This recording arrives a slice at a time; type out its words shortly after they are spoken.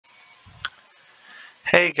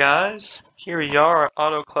Hey guys, here we are at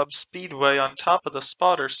Auto Club Speedway on top of the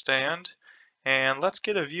spotter stand, and let's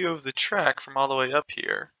get a view of the track from all the way up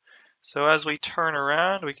here. So as we turn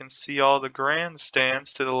around, we can see all the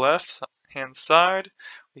grandstands to the left hand side.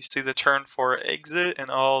 We see the turn 4 exit and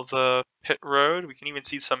all the pit road. We can even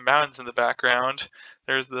see some mountains in the background.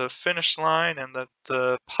 There's the finish line and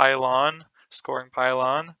the pylon, scoring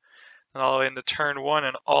pylon, and all the way into turn 1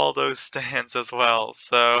 and all those stands as well.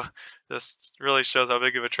 So this really shows how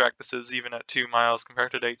big of a track this is even at 2 miles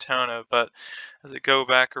compared to Daytona. But as it go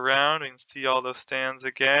back around, we can see all those stands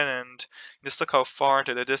again, and just look how far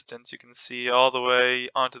into the distance you can see all the way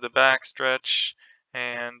onto the back stretch,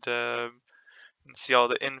 and you can see all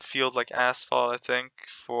the infield like asphalt, I think,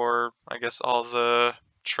 for I guess all the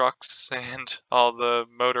trucks and all the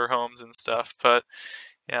motorhomes and stuff. But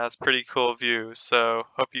yeah, it's a pretty cool view. So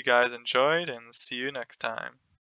hope you guys enjoyed and see you next time.